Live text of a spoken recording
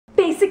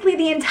basically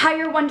the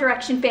entire One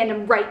Direction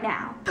fandom right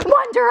now.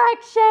 One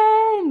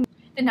Direction!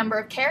 The number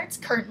of carrots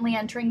currently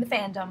entering the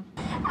fandom.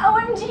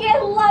 OMG, I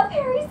love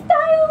Harry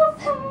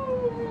Styles!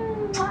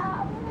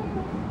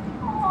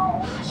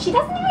 Oh, she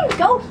doesn't even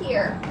go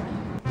here.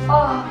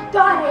 Oh,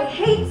 God, I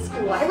hate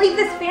school. I leave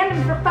this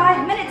fandom for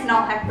 5 minutes and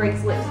I'll have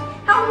breaks loose.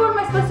 How long am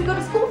I supposed to go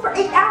to school for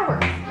 8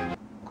 hours?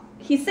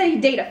 He said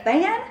he'd date a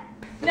fan?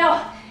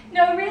 No,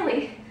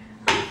 really.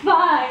 I'm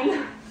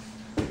fine.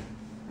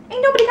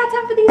 Ain't nobody got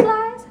time for these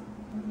lies.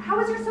 How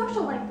was your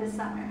social life this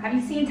summer? Have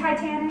you seen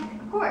Titanic?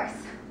 Of course.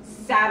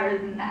 Sadder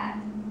than that.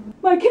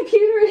 My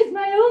computer is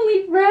my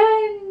only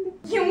friend.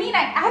 You mean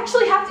I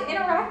actually have to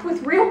interact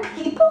with real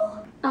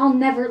people? I'll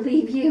never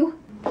leave you.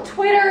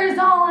 Twitter is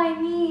all I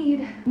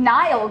need.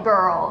 Nile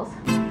girls.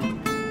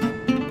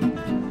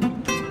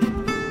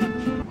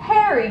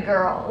 Harry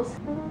girls.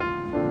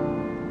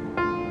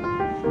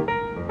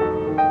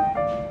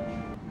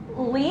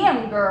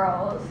 Liam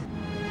girls.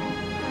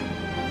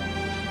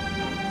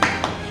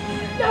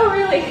 No,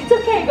 really, it's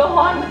okay, go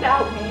on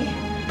without me.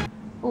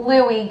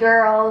 Louis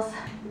girls.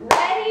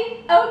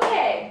 Ready?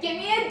 Okay, give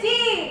me a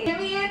D, give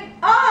me an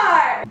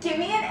R, give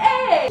me an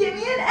A, give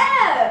me an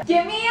F,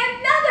 give me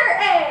another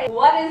A.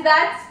 What does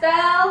that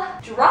spell?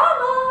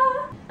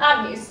 Drama.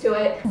 I'm used to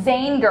it.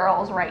 Zayn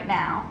girls right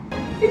now.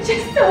 It's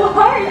just so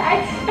hard.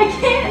 I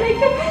can't.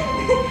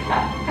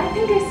 I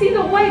think I see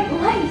the white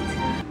light.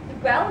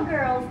 Well,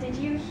 girls, did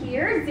you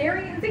hear?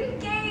 Zeri is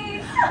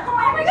engaged.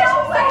 Oh my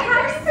gosh,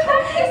 I'm so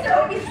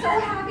happy. So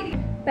happy.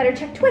 Better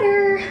check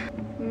Twitter.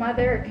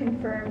 Mother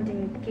confirmed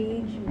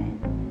engagement.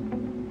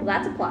 Well,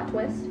 that's a plot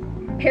twist.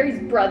 Harry's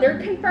brother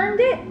confirmed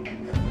it?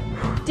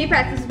 Deep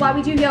breath, this is why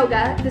we do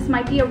yoga. This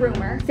might be a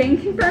rumor.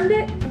 Zayn confirmed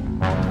it?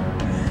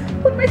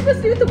 What am I supposed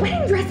to do with the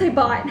wedding dress I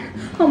bought?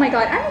 Oh my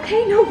God, I'm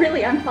okay. No,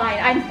 really, I'm fine.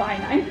 I'm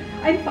fine.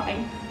 I'm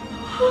fine.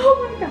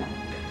 Oh my God.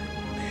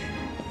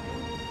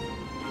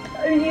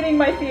 I'm eating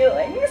my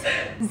feelings.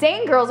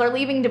 Zayn girls are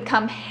leaving to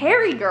become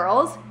Harry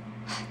girls.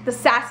 The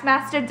sass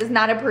master does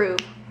not approve.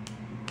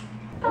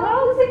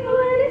 All single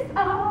ladies,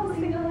 all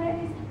single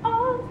ladies,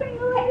 all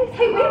single ladies.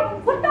 Hey,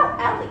 wait, what about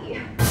Ellie?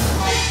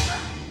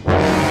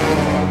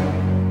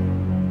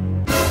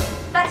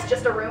 That's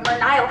just a rumor.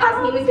 Niall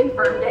hasn't even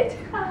confirmed it.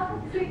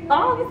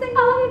 All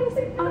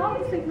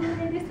single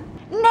ladies.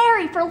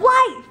 Nary for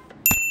life.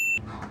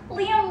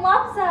 Liam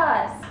loves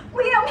us.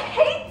 Liam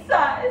hates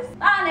us.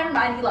 Ah, never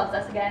mind. He loves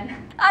us again.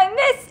 I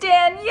miss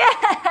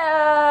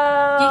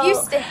Danielle. You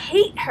used to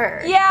hate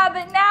her. Yeah,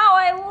 but now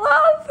I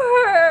love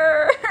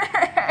her.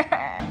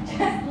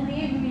 Just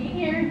leave me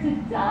here to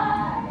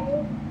die.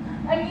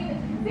 I mean,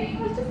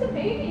 Zayn was just a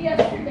baby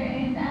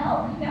yesterday, and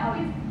now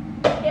he's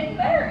getting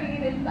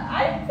married, and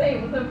I'd say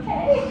it was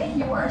okay.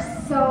 You are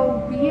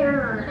so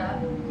weird.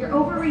 You're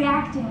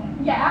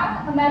overreacting.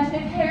 Yeah? Imagine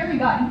if Harry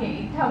got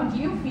engaged. How would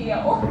you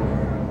feel?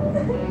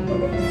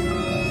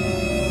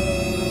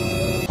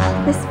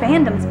 This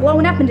fandom's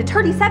blowing up into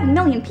 37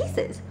 million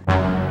pieces.